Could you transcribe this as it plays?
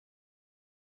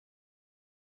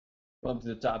Welcome to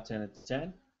the top 10 at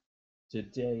 10.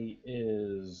 Today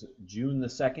is June the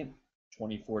 2nd,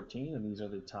 2014, and these are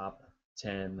the top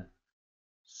 10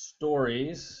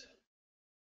 stories.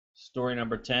 Story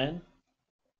number 10,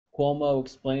 Cuomo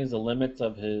explains the limits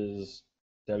of his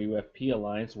WFP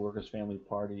alliance, Workers' Family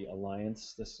Party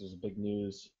Alliance. This is big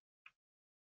news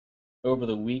over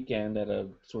the weekend at a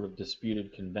sort of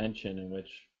disputed convention in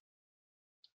which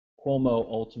Cuomo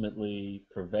ultimately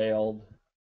prevailed,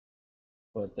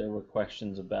 but there were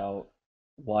questions about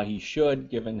why he should,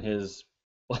 given his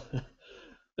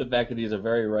the fact that he's a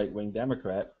very right-wing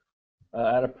Democrat.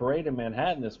 At a parade in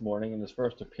Manhattan this morning, in his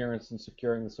first appearance in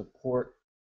securing the support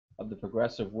of the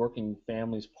Progressive Working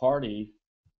Families Party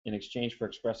in exchange for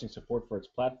expressing support for its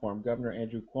platform, Governor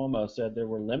Andrew Cuomo said there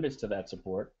were limits to that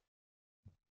support.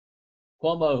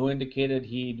 Cuomo, who indicated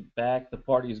he'd back the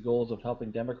party's goals of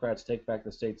helping Democrats take back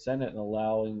the state Senate and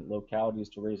allowing localities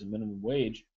to raise the minimum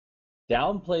wage,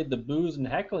 downplayed the boos and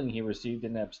heckling he received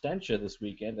in absentia this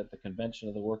weekend at the convention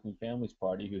of the Working Families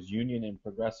Party, whose union and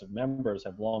progressive members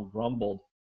have long grumbled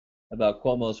about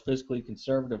Cuomo's fiscally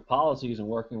conservative policies and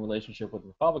working relationship with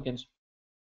Republicans.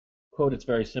 Quote, it's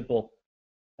very simple.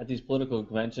 At these political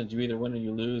conventions, you either win or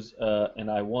you lose, and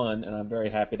I won, and I'm very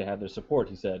happy to have their support,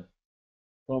 he said.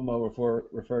 Cuomo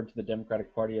referred to the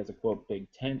Democratic Party as a, quote, big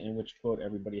tent in which, quote,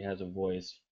 everybody has a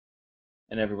voice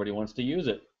and everybody wants to use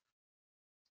it.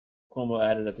 Cuomo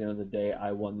added at the end of the day,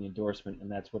 I won the endorsement,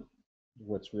 and that's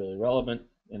what's really relevant.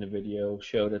 In a video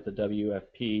showed at the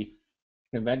WFP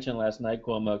convention last night,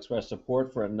 Cuomo expressed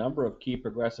support for a number of key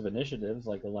progressive initiatives,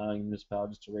 like allowing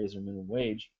municipalities to raise their minimum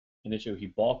wage, an issue he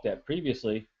balked at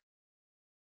previously.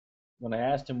 When I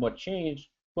asked him what changed,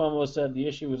 Cuomo said the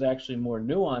issue was actually more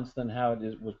nuanced than how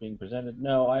it was being presented.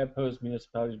 No, I oppose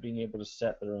municipalities being able to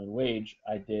set their own wage.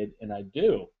 I did, and I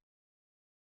do.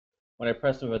 When I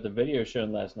pressed him about the video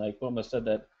shown last night, Cuomo said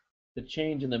that the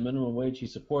change in the minimum wage he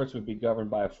supports would be governed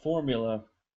by a formula,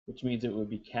 which means it would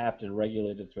be capped and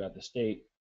regulated throughout the state.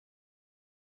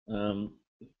 Also,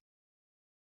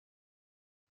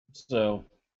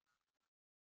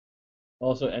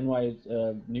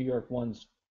 New York One's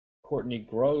Courtney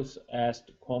Gross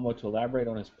asked Cuomo to elaborate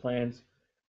on his plans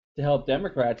to help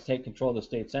Democrats take control of the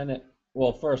state Senate.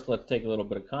 Well, first, let's take a little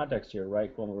bit of context here,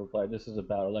 right? Cuomo replied, this is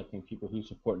about electing people who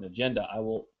support an agenda.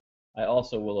 I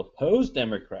also will oppose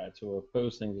Democrats who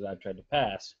oppose things that I've tried to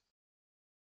pass.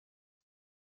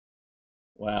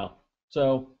 Wow.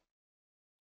 So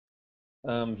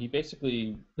he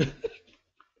basically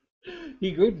he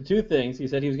agreed to two things. He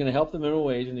said he was going to help the minimum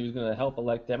wage and he was going to help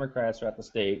elect Democrats throughout the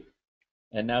state.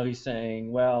 And now he's saying,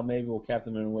 well, maybe we'll cap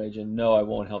the minimum wage, and no, I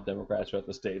won't help Democrats throughout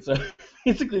the state. So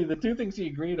basically, the two things he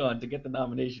agreed on to get the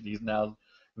nomination, he's now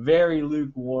very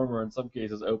lukewarm, or in some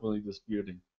cases, openly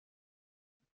disputing.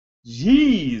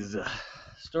 Jeez.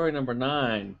 Story number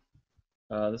 9.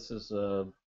 This is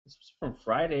from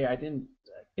Friday. I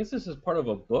guess this is part of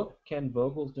a book Ken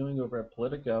Vogel's doing over at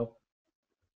Politico.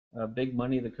 Big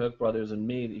Money, the Koch brothers, and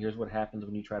me. Here's what happens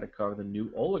when you try to cover the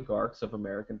new oligarchs of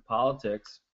American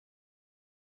politics.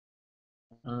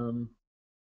 You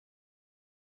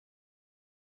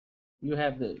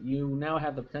now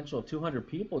have the potential of 200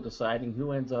 people deciding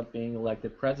who ends up being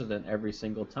elected president every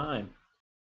single time.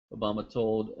 Obama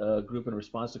told a group in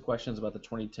response to questions about the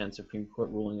 2010 Supreme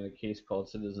Court ruling in a case called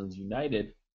Citizens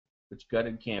United, which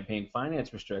gutted campaign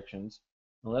finance restrictions.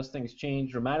 Unless things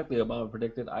change dramatically, Obama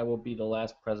predicted, I will be the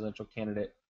last presidential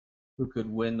candidate who could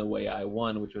win the way I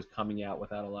won, which was coming out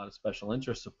without a lot of special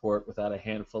interest support, without a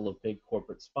handful of big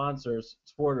corporate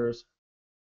supporters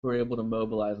who were able to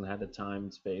mobilize and had the time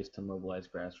and space to mobilize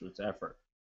grassroots effort.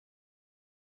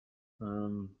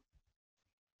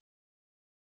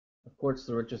 Of course,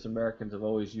 the richest Americans have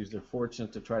always used their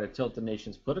fortunes to try to tilt the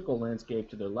nation's political landscape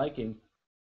to their liking.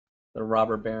 The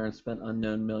robber barons spent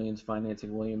unknown millions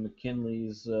financing William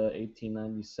McKinley's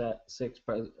 1896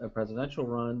 presidential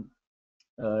run.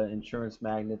 Insurance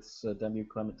magnates W.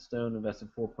 Clement Stone invested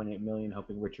 $4.8 million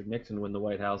helping Richard Nixon win the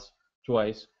White House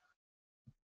twice.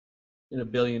 In a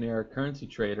billionaire currency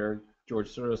trader,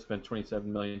 George Soros spent $27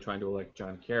 million trying to elect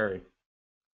John Kerry.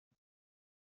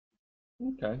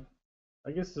 Okay.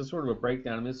 I guess this is sort of a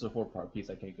breakdown. I mean, this is a 4-part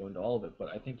piece. I can't go into all of it, but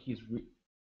I think he's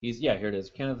yeah, here it is.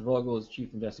 Kenneth Vogel is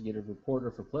chief investigative reporter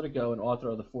for Politico and author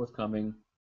of the forthcoming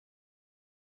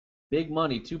Big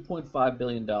Money, $2.5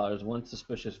 billion, One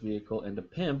Suspicious Vehicle, and a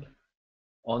Pimp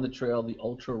on the Trail of the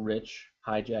Ultra-Rich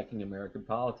Hijacking American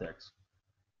Politics.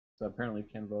 So apparently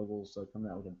Ken Vogel's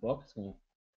coming out with a book. It's going to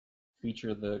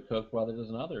feature the Koch brothers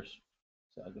and others.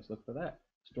 So I guess look for that.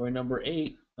 Story number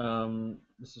 8.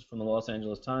 This is from the Los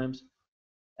Angeles Times.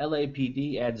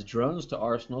 LAPD adds drones to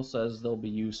arsenal, says they'll be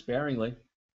used sparingly.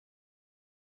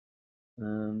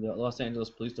 The Los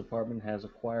Angeles Police Department has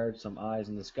acquired some eyes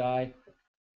in the sky.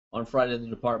 On Friday, the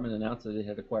department announced that it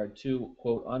had acquired two,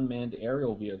 quote, unmanned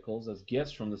aerial vehicles as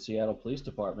gifts from the Seattle Police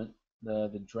Department.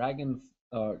 The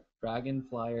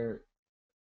Dragonflyer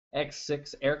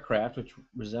X6 aircraft, which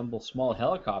resemble small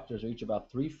helicopters, are each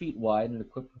about 3 feet wide and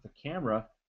equipped with a camera,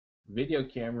 video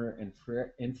camera, and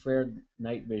infrared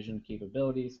night vision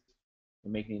capabilities.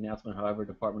 In making the announcement, however,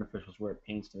 department officials were at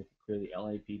pains to make it clear the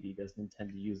LAPD doesn't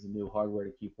intend to use the new hardware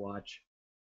to keep watch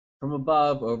from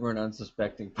above over an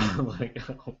unsuspecting public.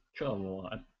 Oh, come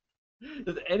on.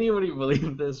 Does anybody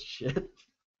believe this shit?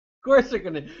 Of course they're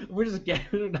gonna. We're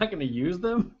not gonna use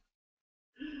them.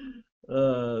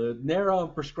 Narrow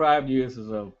and prescribed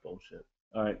uses of bullshit.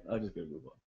 All right, I'll just go move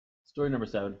on. Story number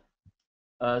 7.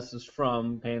 This is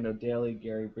from Pando Daily.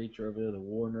 Gary Breacher over there, the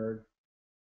war nerd.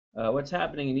 What's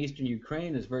happening in eastern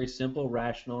Ukraine is very simple,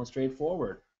 rational, and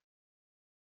straightforward.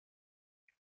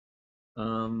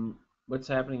 What's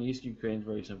happening in eastern Ukraine is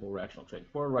very simple, rational,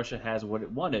 straightforward. Russia has what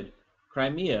it wanted.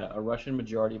 Crimea, a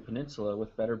Russian-majority peninsula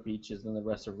with better beaches than the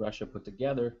rest of Russia put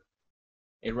together.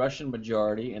 A Russian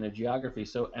majority and a geography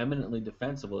so eminently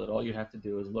defensible that all you have to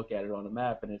do is look at it on a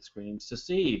map and it screams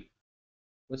secede.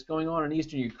 What's going on in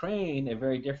eastern Ukraine, a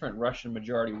very different Russian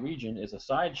majority region, is a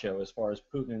sideshow as far as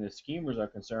Putin and his schemers are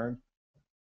concerned.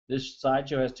 This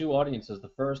sideshow has two audiences. The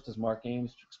first, as Mark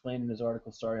Ames explained in his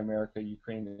article, Sorry America,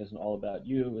 Ukraine Isn't All About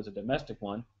You, is a domestic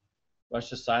one.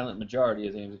 Russia's silent majority,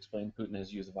 as Ames explained, Putin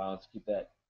has used violence to keep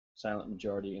that silent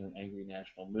majority in an angry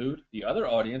national mood. The other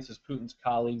audience is Putin's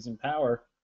colleagues in power.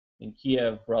 In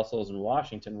Kiev, Brussels, and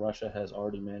Washington, Russia has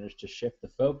already managed to shift the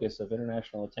focus of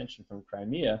international attention from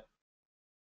Crimea,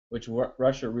 which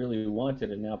Russia really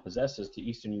wanted and now possesses, to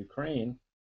eastern Ukraine.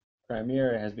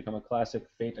 Crimea has become a classic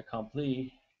fait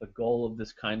accompli, the goal of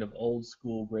this kind of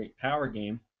old-school great power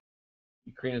game.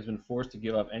 Ukraine has been forced to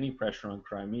give up any pressure on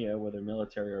Crimea, whether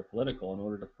military or political, in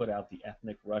order to put out the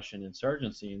ethnic Russian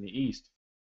insurgency in the east.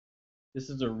 This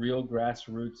is a real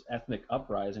grassroots ethnic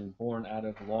uprising born out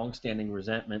of long-standing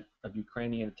resentment of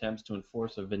Ukrainian attempts to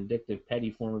enforce a vindictive,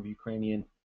 petty form of Ukrainian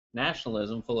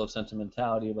nationalism full of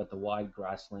sentimentality about the wide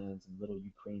grasslands and little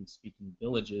Ukraine-speaking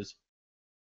villages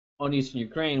on eastern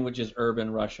Ukraine, which is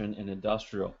urban, Russian, and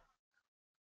industrial.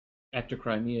 After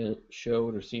Crimea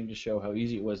showed or seemed to show how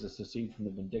easy it was to secede from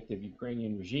the vindictive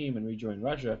Ukrainian regime and rejoin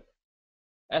Russia,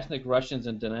 ethnic Russians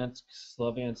in Donetsk,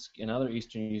 Sloviansk, and other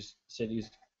eastern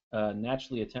cities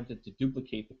naturally attempted to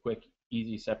duplicate the quick,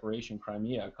 easy separation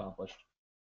Crimea accomplished.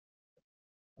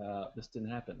 This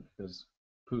didn't happen because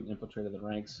Putin infiltrated the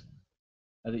ranks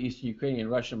of the Eastern Ukrainian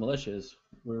Russian militias.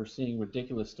 We're seeing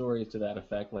ridiculous stories to that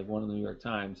effect, like one in the New York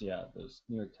Times. Yeah, the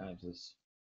New York Times has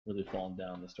really fallen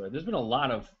down the story. There's been a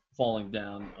lot of falling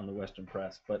down on the Western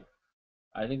press, but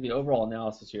I think the overall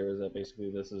analysis here is that basically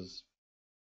this is,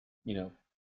 the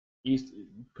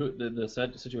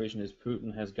situation is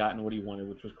Putin has gotten what he wanted,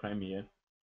 which was Crimea.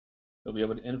 He'll be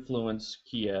able to influence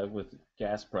Kiev with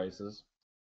gas prices,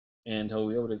 and he'll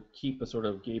be able to keep a sort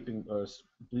of gaping or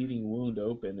bleeding wound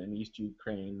open in East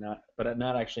Ukraine, but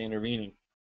not actually intervening.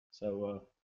 So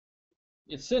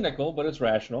it's cynical, but it's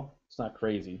rational. It's not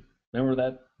crazy. Remember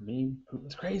that meme?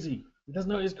 Putin's crazy. He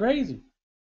doesn't know he's crazy.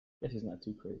 Guess he's not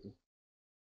too crazy.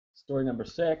 Story number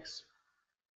 6.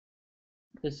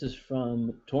 This is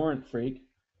from Torrent Freak.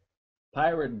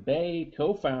 Pirate Bay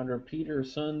co-founder Peter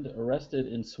Sund arrested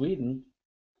in Sweden.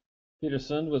 Peter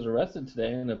Sund was arrested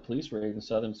today in a police raid in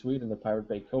southern Sweden. The Pirate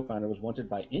Bay co-founder was wanted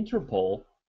by Interpol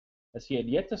as he had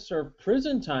yet to serve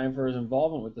prison time for his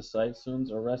involvement with the site.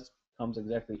 Sund's arrest comes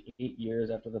exactly 8 years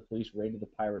after the police raided the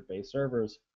Pirate Bay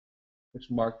servers,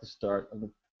 which marked the start of the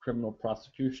criminal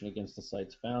prosecution against the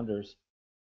site's founders.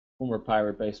 Former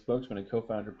Pirate Bay spokesman and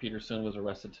co-founder Peter Sund was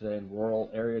arrested today in a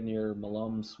rural area near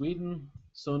Malmö, Sweden.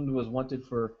 Sund was wanted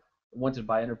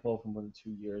by Interpol for more than 2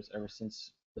 years, ever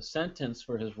since the sentence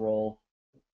for his role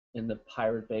in the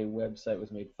Pirate Bay website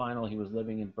was made final. He was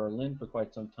living in Berlin for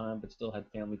quite some time, but still had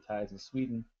family ties in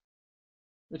Sweden,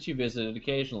 which he visited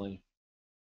occasionally.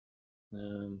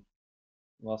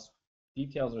 While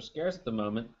details are scarce at the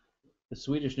moment, the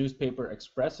Swedish newspaper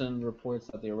Expressen reports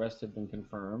that the arrest had been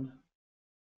confirmed.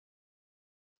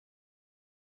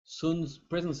 Sund's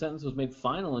prison sentence was made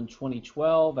final in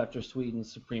 2012 after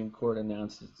Sweden's Supreme Court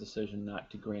announced its decision not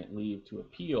to grant leave to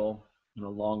appeal in a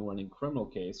long-running criminal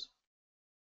case.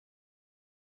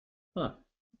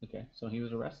 Okay, so he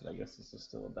was arrested. I guess this is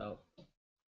still about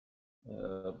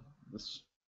this,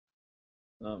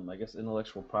 I guess,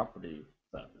 intellectual property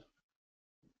theft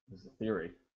is the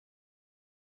theory.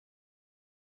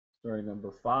 Story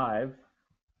number 5.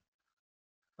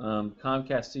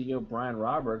 Comcast CEO Brian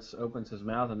Roberts opens his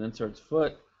mouth and inserts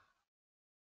foot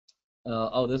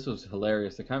Oh, this was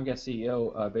hilarious. The Comcast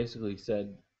CEO basically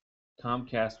said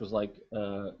Comcast was like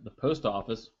the post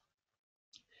office.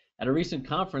 At a recent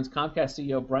conference, Comcast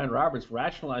CEO Brian Roberts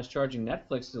rationalized charging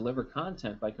Netflix to deliver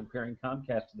content by comparing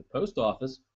Comcast to the post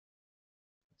office,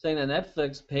 saying that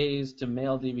Netflix pays to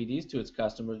mail DVDs to its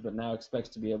customers, but now expects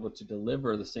to be able to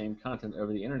deliver the same content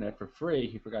over the internet for free.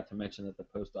 He forgot to mention that the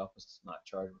post office does not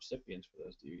charge recipients for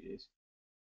those DVDs.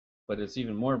 But it's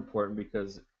even more important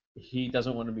because he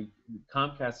doesn't want to be.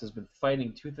 Comcast has been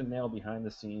fighting tooth and nail behind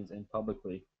the scenes and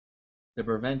publicly to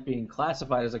prevent being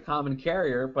classified as a common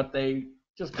carrier, but they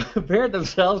just compared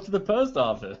themselves to the post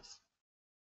office,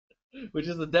 which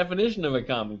is the definition of a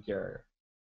common carrier.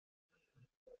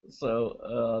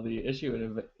 So the issue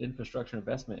of infrastructure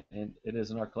investment, and it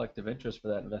is in our collective interest for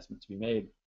that investment to be made.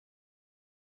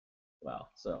 Wow.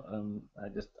 So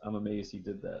I'm amazed he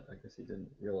did that. I guess he didn't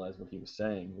realize what he was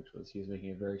saying, which was he was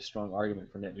making a very strong argument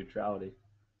for net neutrality.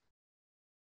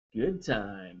 Good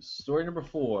times. Story number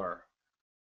 4.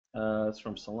 It's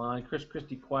from Salon.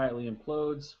 Christie quietly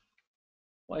implodes.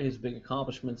 Why his big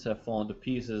accomplishments have fallen to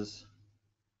pieces.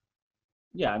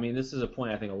 Yeah, I mean, this is a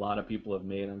point I think a lot of people have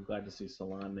made. I'm glad to see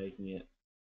Salon making it.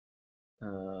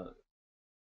 Uh,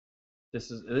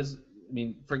 this. I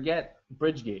mean, forget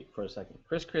Bridgegate for a second.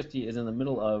 Chris Christie is in the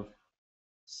middle of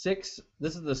six.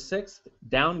 This is the 6th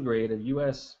downgrade of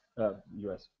U.S.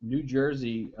 New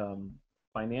Jersey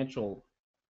financial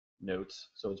notes.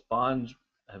 So its bonds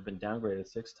have been downgraded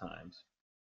 6 times.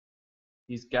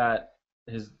 He's got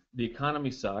the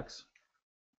economy sucks.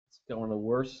 It's got one of the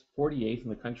worst, 48th in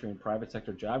the country in private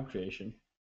sector job creation.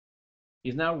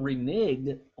 He's now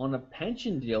reneged on a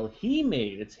pension deal he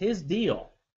made. It's his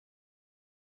deal.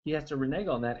 He has to renege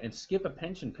on that and skip a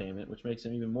pension payment, which makes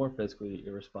him even more fiscally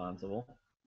irresponsible.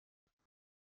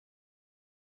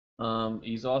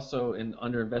 He's also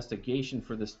under investigation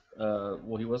for this.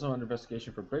 Well, he wasn't under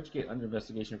investigation for Bridgegate, under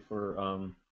investigation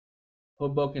for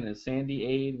Hoboken and Sandy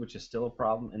Aid, which is still a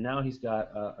problem. And now he's got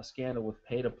a scandal with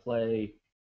pay-to-play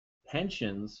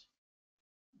pensions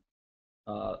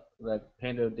that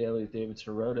Pando Daly's David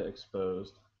Sirota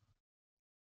exposed.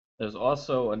 There's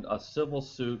also a civil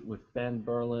suit with Ben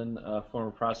Berlin, a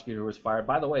former prosecutor who was fired.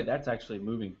 By the way, that's actually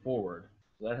moving forward.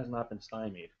 So that has not been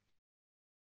stymied.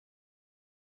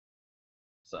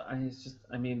 So it's just,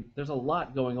 I mean, there's a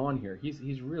lot going on here.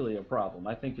 He's really a problem.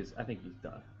 I think he's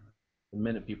done. The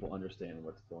minute people understand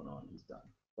what's going on, he's done.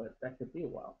 But that could be a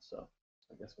while. So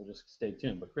I guess we'll just stay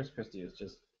tuned. But Chris Christie is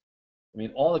just, I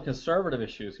mean, all the conservative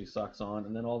issues he sucks on,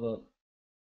 and then all the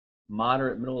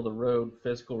moderate, middle of the road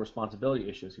fiscal responsibility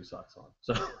issues he sucks on.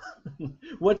 So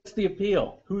what's the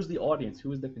appeal? Who's the audience?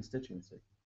 Who is the constituency?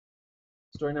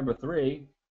 Story number 3.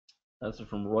 This is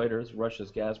from Reuters.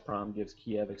 Russia's Gazprom gives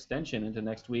Kiev extension into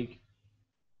next week.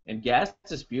 In gas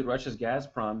dispute, Russia's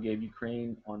Gazprom gave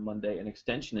Ukraine on Monday an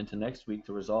extension into next week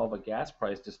to resolve a gas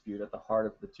price dispute at the heart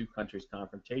of the two countries'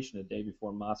 confrontation a day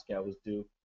before Moscow was due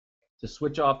to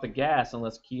switch off the gas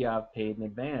unless Kiev paid in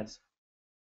advance.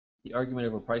 The argument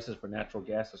over prices for natural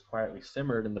gas has quietly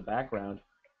simmered in the background,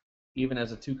 even as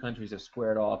the two countries have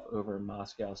squared off over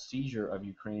Moscow's seizure of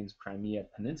Ukraine's Crimea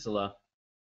Peninsula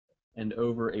and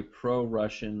over a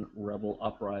pro-Russian rebel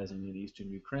uprising in eastern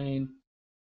Ukraine.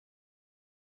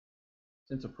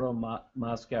 Since a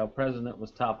pro-Moscow president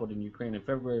was toppled in Ukraine in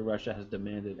February, Russia has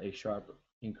demanded a sharp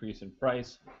increase in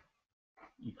price.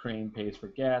 Ukraine pays for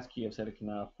gas. Kiev said it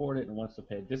cannot afford it and wants to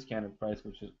pay a discounted price,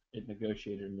 which it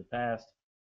negotiated in the past.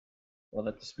 While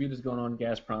that dispute is going on,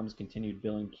 Gazprom has continued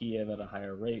billing Kiev at a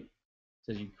higher rate. It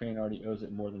says Ukraine already owes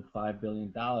it more than $5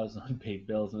 billion in unpaid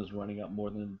bills and is running up more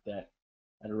than that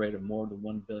at a rate of more than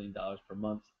 $1 billion per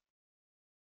month.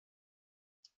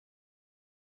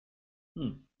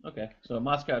 Okay, so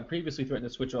Moscow had previously threatened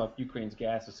to switch off Ukraine's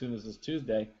gas as soon as this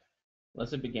Tuesday,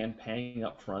 unless it began paying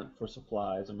up front for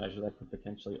supplies, a measure that could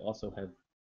potentially also have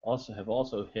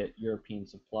hit European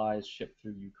supplies shipped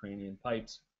through Ukrainian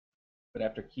pipes. But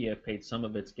after Kiev paid some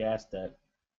of its gas debt,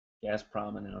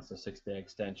 Gazprom announced a 6-day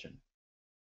extension.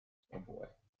 Oh boy.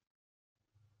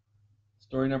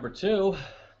 Story number 2,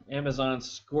 Amazon's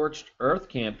scorched earth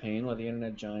campaign, while the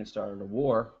internet giant started a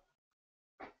war.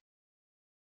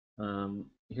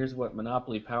 Here's what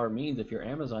monopoly power means. If you're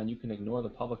Amazon, you can ignore the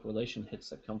public relation hits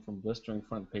that come from blistering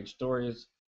front page stories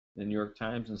in the New York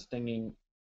Times and stinging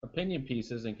opinion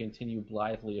pieces and continue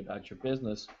blithely about your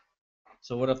business.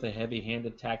 So what if the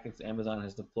heavy-handed tactics Amazon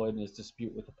has deployed in its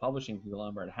dispute with the publishing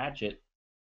conglomerate Hachette,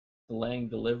 delaying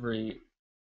delivery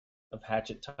of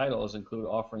Hachette titles include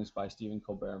offerings by Stephen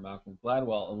Colbert and Malcolm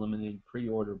Gladwell, eliminating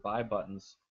pre-order buy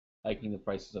buttons, hiking the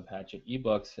prices of Hachette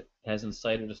ebooks, has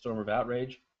incited a storm of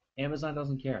outrage? Amazon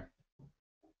doesn't care.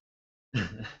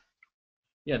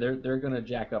 Yeah, they're going to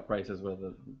jack up prices with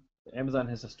it. Amazon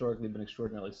has historically been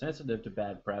extraordinarily sensitive to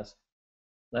bad press,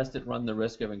 lest it run the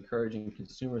risk of encouraging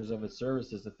consumers of its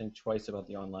services to think twice about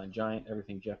the online giant.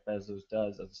 Everything Jeff Bezos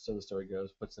does, as the story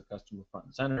goes, puts the customer front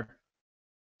and center.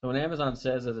 So when Amazon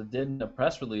says, as it did in a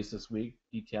press release this week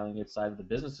detailing its side of the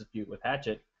business dispute with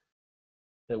Hachette,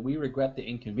 that we regret the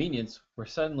inconvenience, we're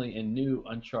suddenly in new,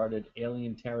 uncharted,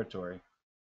 alien territory.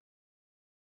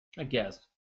 I guess.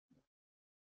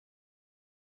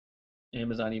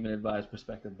 Amazon even advised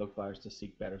prospective book buyers to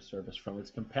seek better service from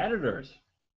its competitors.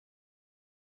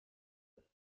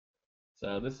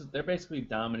 So they're basically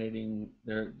dominating.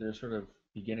 They're sort of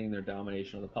beginning their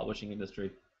domination of the publishing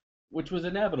industry, which was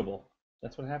inevitable.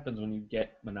 That's what happens when you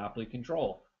get monopoly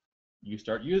control. You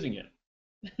start using it.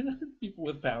 People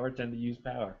with power tend to use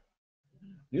power.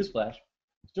 Newsflash.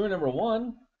 Story number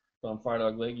one from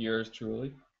Firedog Lake, yours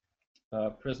truly.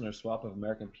 Prisoner swap of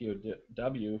American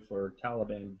POW for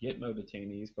Taliban Gitmo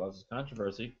detainees causes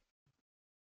controversy.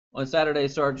 On Saturday,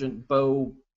 Sergeant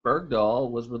Bo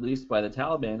Bergdahl was released by the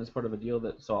Taliban as part of a deal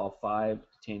that saw 5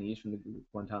 detainees from the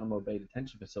Guantanamo Bay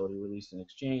detention facility released in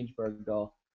exchange.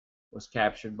 Bergdahl was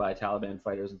captured by Taliban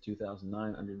fighters in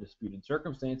 2009 under disputed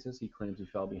circumstances. He claims he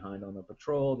fell behind on a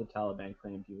patrol. The Taliban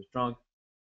claimed he was drunk,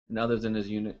 and others in his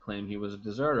unit claimed he was a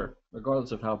deserter.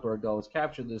 Regardless of how Bergdahl was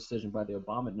captured, the decision by the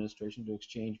Obama administration to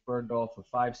exchange Bergdahl for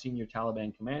 5 senior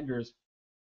Taliban commanders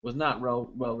was not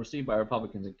well received by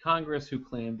Republicans in Congress, who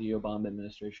claimed the Obama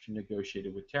administration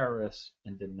negotiated with terrorists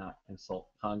and did not consult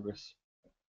Congress.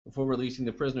 Before releasing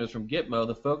the prisoners from Gitmo,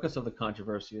 the focus of the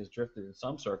controversy has drifted in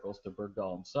some circles to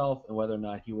Bergdahl himself and whether or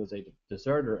not he was a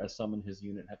deserter, as some in his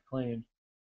unit had claimed,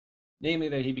 namely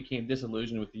that he became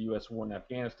disillusioned with the U.S. war in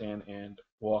Afghanistan and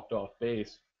walked off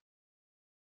base.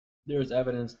 There is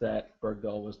evidence that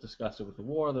Bergdahl was disgusted with the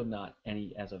war, though not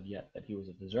any as of yet that he was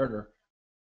a deserter.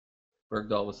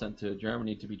 Bergdahl was sent to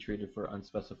Germany to be treated for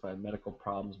unspecified medical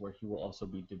problems, where he will also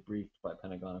be debriefed by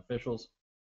Pentagon officials.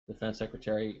 Defense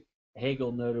Secretary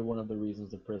Hagel noted one of the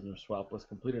reasons the prisoner swap was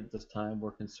completed at this time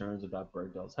were concerns about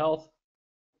Bergdahl's health.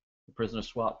 The prisoner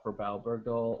swap for Bo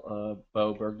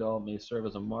Bergdahl may serve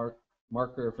as a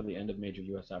marker for the end of major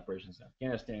U.S. operations in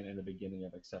Afghanistan and the beginning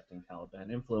of accepting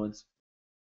Taliban influence.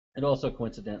 It also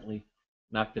coincidentally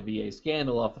knocked the VA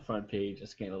scandal off the front page, a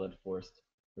scandal that forced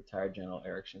retired General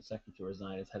Eric Shinseki to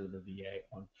resign as head of the VA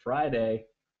on Friday.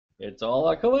 It's all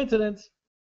a coincidence.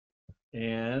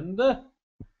 And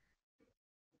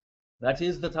that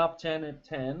is the top 10 at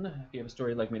 10. If you have a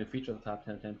story you'd like me to feature on the top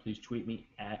 10 at 10, please tweet me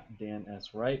at Dan S.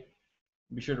 Wright.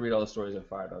 Be sure to read all the stories at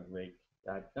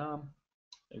firedogwake.com.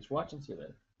 Thanks for watching. See you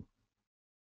later.